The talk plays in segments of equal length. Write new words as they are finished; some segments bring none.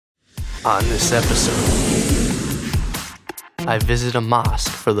On this episode, I visit a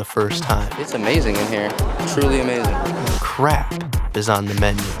mosque for the first time. It's amazing in here. Truly amazing. Crap is on the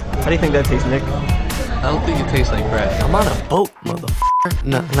menu. How do you think that tastes, Nick? I don't think it tastes like crab. I'm on a boat, motherfucker.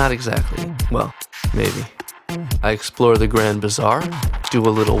 No, not exactly. Well, maybe. I explore the Grand Bazaar, do a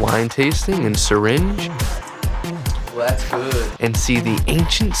little wine tasting in Syringe, Well, that's good. and see the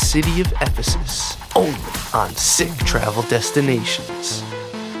ancient city of Ephesus, only on Sick Travel Destinations.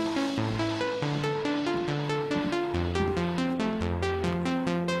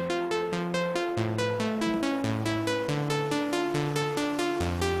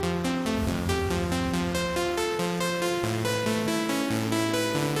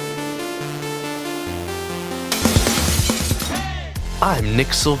 I'm Nick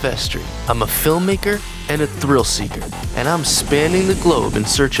Silvestri. I'm a filmmaker and a thrill seeker, and I'm spanning the globe in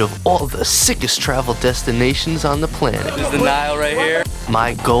search of all the sickest travel destinations on the planet. There's the Nile right here.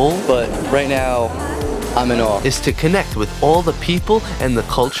 My goal But right now, I'm in awe. is to connect with all the people and the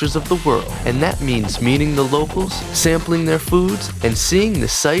cultures of the world, and that means meeting the locals, sampling their foods, and seeing the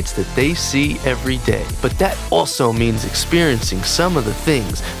sights that they see every day. But that also means experiencing some of the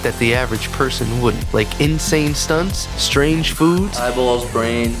things that the average person wouldn't, like insane stunts, strange foods, Eyeballs,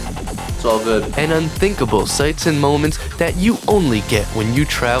 brain, it's all good. and unthinkable sights and moments that you only get when you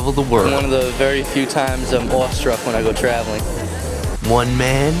travel the One world. of the very few times I'm awestruck when I go traveling. One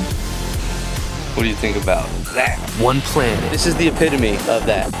man, What do you think about that? one planet, This is the epitome of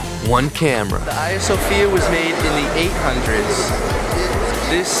that. one camera. The Hagia Sophia was made in the 800s.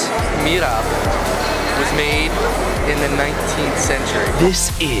 This mihrab was made in the 19th century. This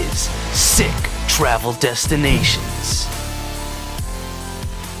is Sick Travel Destinations.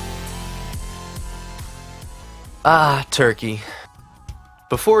 Ah, Turkey.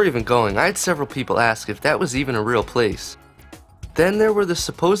 Before even going, I had several people ask if that was even a real place. Then there were the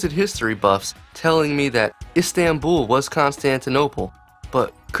supposed history buffs telling me that Istanbul was Constantinople,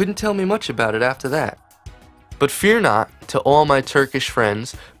 but couldn't tell me much about it after that. But fear not, to all my Turkish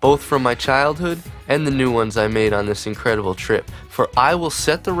friends, both from my childhood and the new ones I made on this incredible trip, for I will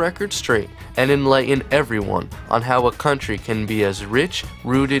set the record straight and enlighten everyone on how a country can be as rich,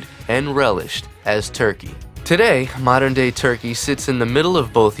 rooted, and relished as Turkey. Today, modern-day Turkey sits in the middle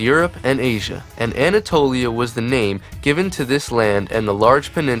of both Europe and Asia, and Anatolia was the name given to this land and the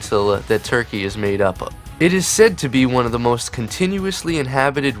large peninsula that Turkey is made up of. It is said to be one of the most continuously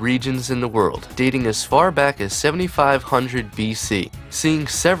inhabited regions in the world, dating as far back as 7500 BC, seeing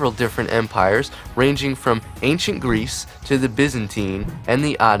several different empires ranging from ancient Greece to the Byzantine and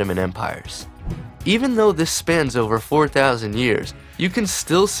the Ottoman empires. Even though this spans over 4,000 years, you can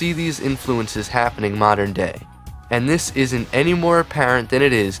still see these influences happening modern day. And this isn't any more apparent than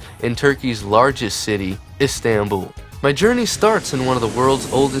it is in Turkey's largest city, Istanbul. My journey starts in one of the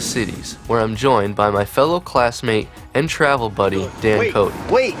world's oldest cities, where I'm joined by my fellow classmate and travel buddy, Dan Cody.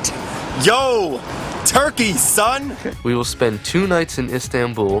 Wait! Yo! Turkey, son! We will spend 2 nights in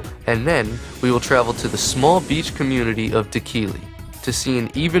Istanbul, and then we will travel to the small beach community of Dikili to see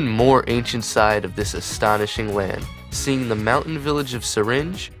an even more ancient side of this astonishing land, seeing the mountain village of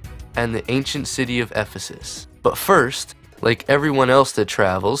Syringe and the ancient city of Ephesus. But first, like everyone else that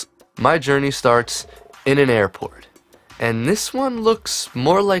travels, my journey starts in an airport. And this one looks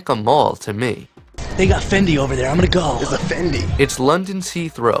more like a mall to me. They got Fendi over there, I'm gonna go. It's a Fendi. It's London's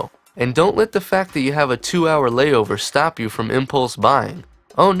Heathrow, and don't let the fact that you have a 2-hour layover stop you from impulse buying.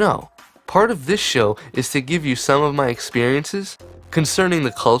 Oh no, part of this show is to give you some of my experiences concerning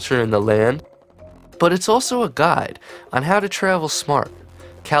the culture and the land, but it's also a guide on how to travel smart.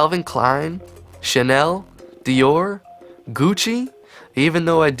 Calvin Klein, Chanel, Dior, Gucci, even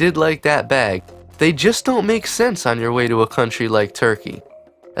though I did like that bag, they just don't make sense on your way to a country like Turkey.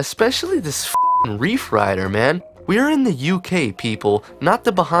 Especially this f***ing Reef Rider, man. We're in the UK, people, not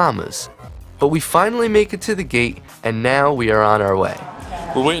the Bahamas. But we finally make it to the gate, and now we are on our way.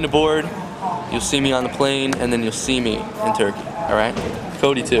 We're waiting to board. You'll see me on the plane, and then you'll see me in Turkey, alright?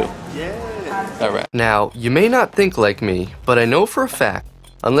 Cody too. Yeah. Alright. Now, you may not think like me, but I know for a fact,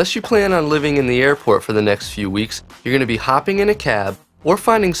 unless you plan on living in the airport for the next few weeks, you're going to be hopping in a cab, or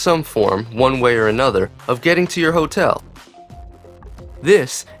finding some form, one way or another, of getting to your hotel.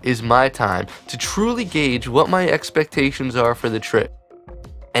 This is my time to truly gauge what my expectations are for the trip.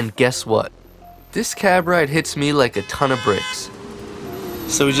 And guess what? This cab ride hits me like a ton of bricks.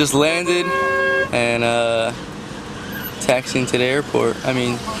 So we just landed and taxiing to the airport. I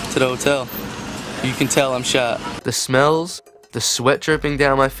mean, to the hotel. You can tell I'm shot. The smells, the sweat dripping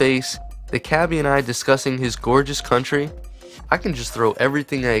down my face, the cabbie and I discussing his gorgeous country. I can just throw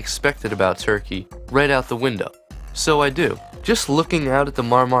everything I expected about Turkey right out the window. So I do. Just looking out at the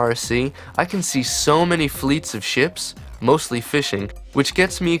Marmara Sea, I can see so many fleets of ships, mostly fishing, which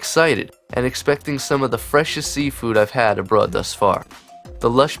gets me excited and expecting some of the freshest seafood I've had abroad thus far. The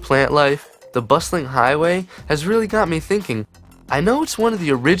lush plant life, the bustling highway has really got me thinking. I know it's one of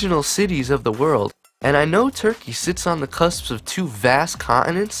the original cities of the world, and I know Turkey sits on the cusps of two vast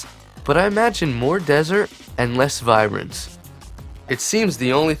continents, but I imagine more desert and less vibrance. It seems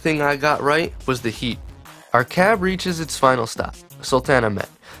the only thing I got right was the heat. Our cab reaches its final stop, Sultanahmet,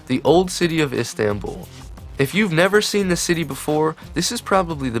 the old city of Istanbul. If you've never seen the city before, this is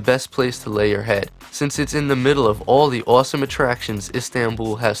probably the best place to lay your head, since it's in the middle of all the awesome attractions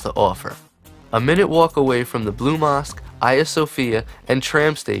Istanbul has to offer. A minute walk away from the Blue Mosque, Hagia Sophia, and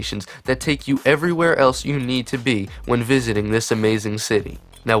tram stations that take you everywhere else you need to be when visiting this amazing city.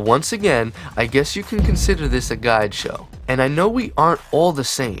 Now once again, I guess you can consider this a guide show. And I know we aren't all the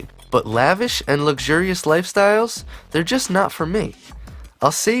same, but lavish and luxurious lifestyles, they're just not for me.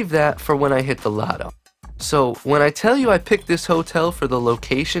 I'll save that for when I hit the lotto. So when I tell you I picked this hotel for the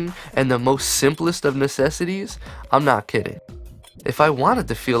location and the most simplest of necessities, I'm not kidding. If I wanted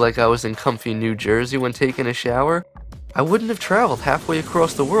to feel like I was in comfy New Jersey when taking a shower, I wouldn't have traveled halfway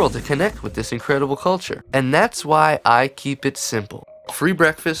across the world to connect with this incredible culture. And that's why I keep it simple. Free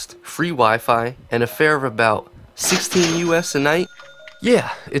breakfast, free Wi-Fi, and a fare of about 16 US a night.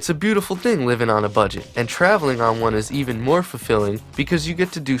 Yeah, it's a beautiful thing living on a budget, and traveling on one is even more fulfilling because you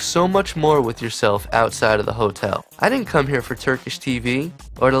get to do so much more with yourself outside of the hotel. I didn't come here for Turkish TV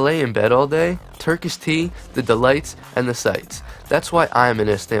or to lay in bed all day. Turkish tea, the delights, and the sights. That's why I'm in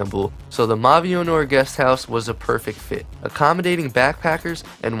Istanbul, so the Mavi Onur guest house was a perfect fit, accommodating backpackers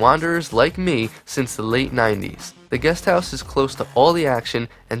and wanderers like me since the late 90s. The guest house is close to all the action,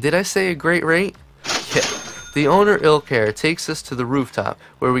 and did I say a great rate? Yeah. The owner Ilker takes us to the rooftop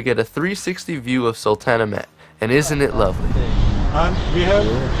where we get a 360 view of Sultanahmet, and isn't it lovely? And we have,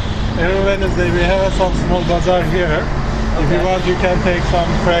 every Wednesday we have some small bazaar here. Okay. If you want, you can take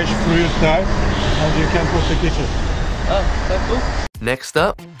some fresh fruit there, and you can put the kitchen. Oh, that's cool. Next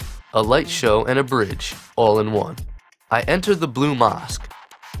up, a light show and a bridge, all in one. I enter the Blue Mosque,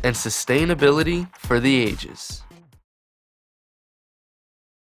 and sustainability for the ages.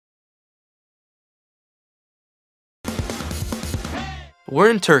 We're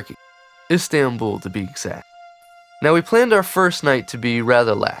in Turkey, Istanbul to be exact. Now we planned our first night to be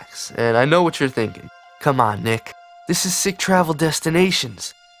rather lax, and I know what you're thinking. Come on, Nick, this is sick travel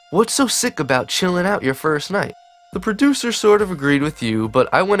destinations. What's so sick about chilling out your first night? The producer sort of agreed with you,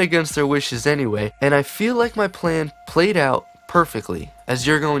 but I went against their wishes anyway, and I feel like my plan played out perfectly, as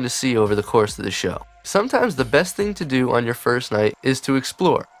you're going to see over the course of the show. Sometimes the best thing to do on your first night is to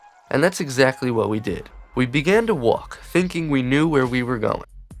explore, and that's exactly what we did. We began to walk, thinking we knew where we were going.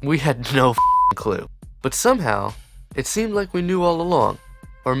 We had no clue. But somehow, it seemed like we knew all along.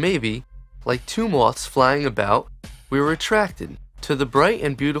 Or maybe, like two moths flying about, we were attracted to the bright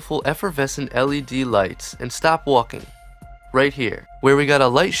and beautiful effervescent LED lights and stopped walking. Right here, where we got a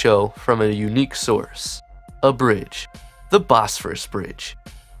light show from a unique source. A bridge. The Bosphorus Bridge.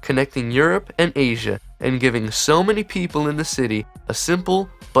 Connecting Europe and Asia and giving so many people in the city a simple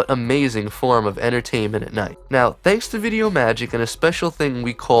but amazing form of entertainment at night. Now, thanks to video magic and a special thing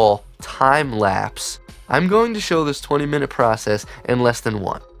we call time lapse, I'm going to show this 20-minute process in less than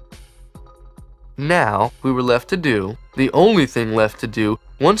one. Now, we were left to do, the only thing left to do,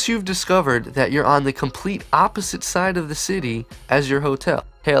 once you've discovered that you're on the complete opposite side of the city as your hotel,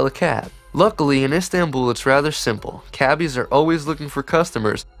 hail a cab. Luckily, in Istanbul, it's rather simple. Cabbies are always looking for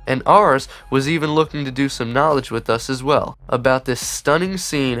customers, and ours was even looking to do some knowledge with us as well, about this stunning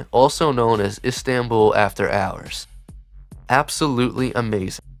scene also known as Istanbul After Hours. Absolutely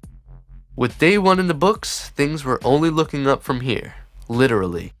amazing. With day one in the books, things were only looking up from here,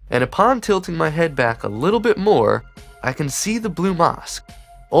 literally. And upon tilting my head back a little bit more, I can see the Blue Mosque,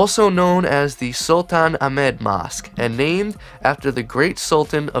 also known as the Sultan Ahmed Mosque, and named after the great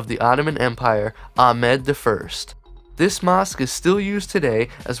Sultan of the Ottoman Empire, Ahmed I. This mosque is still used today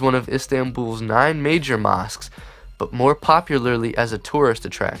as one of Istanbul's 9 major mosques, but more popularly as a tourist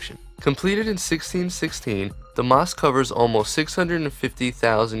attraction. Completed in 1616, the mosque covers almost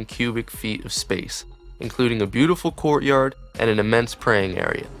 650,000 cubic feet of space, including a beautiful courtyard and an immense praying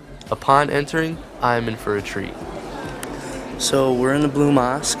area. Upon entering, I am in for a treat. So we're in the Blue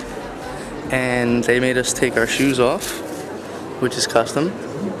Mosque, and they made us take our shoes off, which is custom.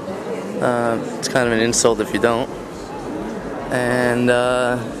 It's kind of an insult if you don't. And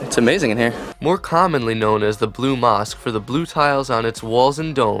it's amazing in here. More commonly known as the Blue Mosque for the blue tiles on its walls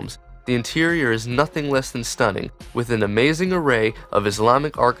and domes, the interior is nothing less than stunning, with an amazing array of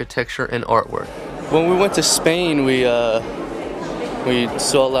Islamic architecture and artwork. When we went to Spain, we We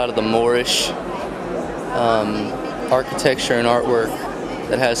saw a lot of the Moorish architecture and artwork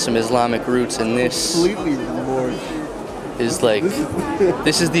that has some Islamic roots, and this Completely Moorish. is like,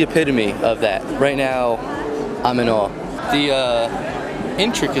 this is the epitome of that. Right now, I'm in awe. The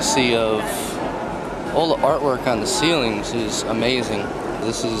intricacy of all the artwork on the ceilings is amazing.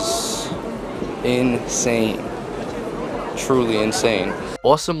 This is insane. Truly insane.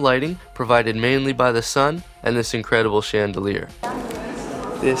 Awesome lighting provided mainly by the sun and this incredible chandelier.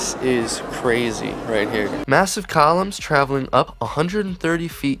 This is crazy right here. Massive columns traveling up 130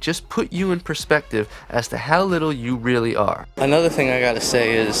 feet just put you in perspective as to how little you really are. Another thing I gotta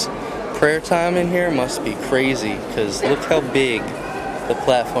say is prayer time in here must be crazy, because look how big the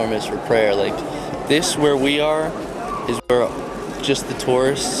platform is for prayer. Like, this where we are is where just the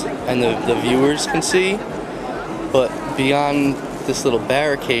tourists and the viewers can see, but beyond this little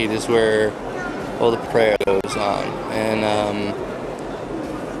barricade is where all the prayer goes on, and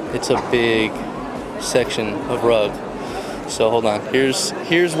it's a big section of rug. So hold on, here's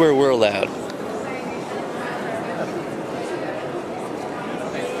where we're allowed.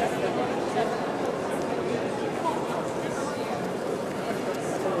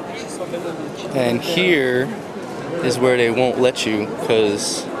 And here is where they won't let you,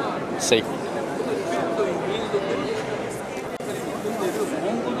 because it's sacred.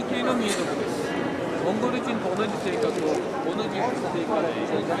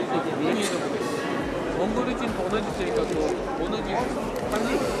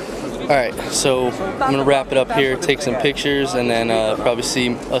 Alright, so I'm gonna wrap it up here, take some pictures, and then probably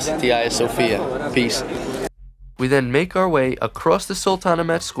see us at the Hagia Sophia. Peace. We then make our way across the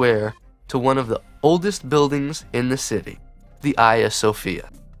Sultanahmet Square to one of the oldest buildings in the city, the Hagia Sophia.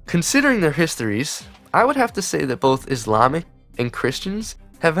 Considering their histories, I would have to say that both Islamic and Christians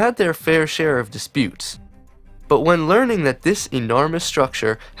have had their fair share of disputes. But when learning that this enormous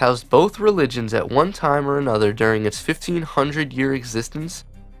structure housed both religions at one time or another during its 1500-year existence,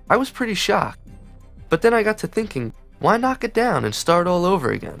 I was pretty shocked. But then I got to thinking, why knock it down and start all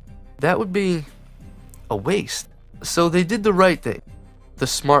over again? That would be a waste. So they did the right thing, the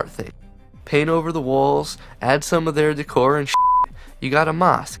smart thing. Paint over the walls, add some of their decor, and you got a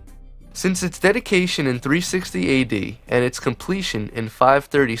mosque. Since its dedication in 360 AD and its completion in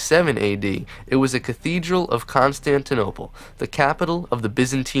 537 AD, it was a cathedral of Constantinople, the capital of the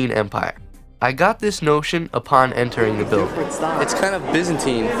Byzantine Empire. I got this notion upon entering the building. It's kind of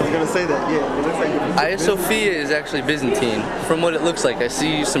Byzantine. I was gonna say that, yeah. It looks like Hagia Sophia is actually Byzantine, from what it looks like. I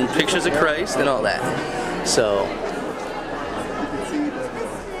see some pictures of Christ and all that. So,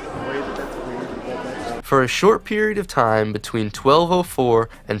 for a short period of time between 1204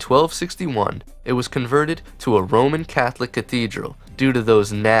 and 1261, it was converted to a Roman Catholic cathedral due to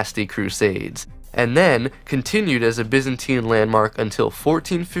those nasty crusades, and then continued as a Byzantine landmark until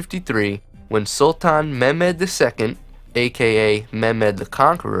 1453, when Sultan Mehmed II, aka Mehmed the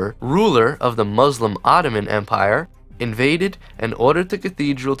Conqueror, ruler of the Muslim Ottoman Empire, invaded and ordered the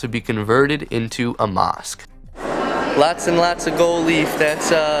cathedral to be converted into a mosque. Lots and lots of gold leaf.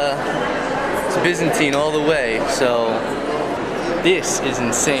 That's it's Byzantine all the way, so this is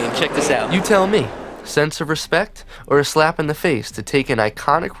insane. Check this out. You tell me, sense of respect or a slap in the face to take an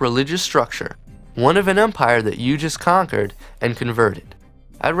iconic religious structure, one of an empire that you just conquered and converted?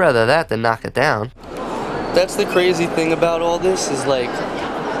 I'd rather that than knock it down. That's the crazy thing about all this, is like,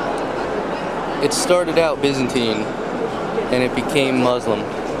 it started out Byzantine and it became Muslim,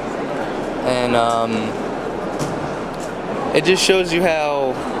 and it just shows you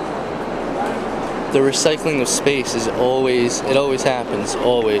how the recycling of space is always happens,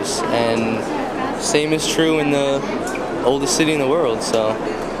 always. And same is true in the oldest city in the world, so.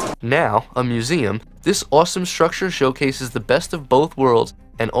 Now, a museum, this awesome structure showcases the best of both worlds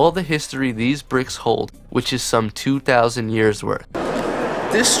and all the history these bricks hold, which is some 2,000 years worth.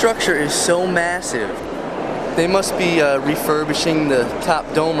 This structure is so massive. They must be refurbishing the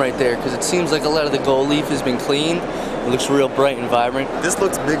top dome right there, because it seems like a lot of the gold leaf has been cleaned. It looks real bright and vibrant. this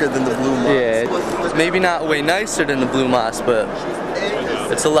looks bigger than the blue mosque. Yeah, maybe not way nicer than the blue mosque, but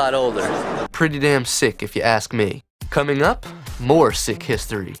it's a lot older. Pretty damn sick, if you ask me. Coming up, more sick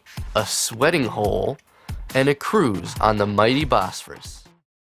history, a sweating hole, and a cruise on the mighty Bosphorus.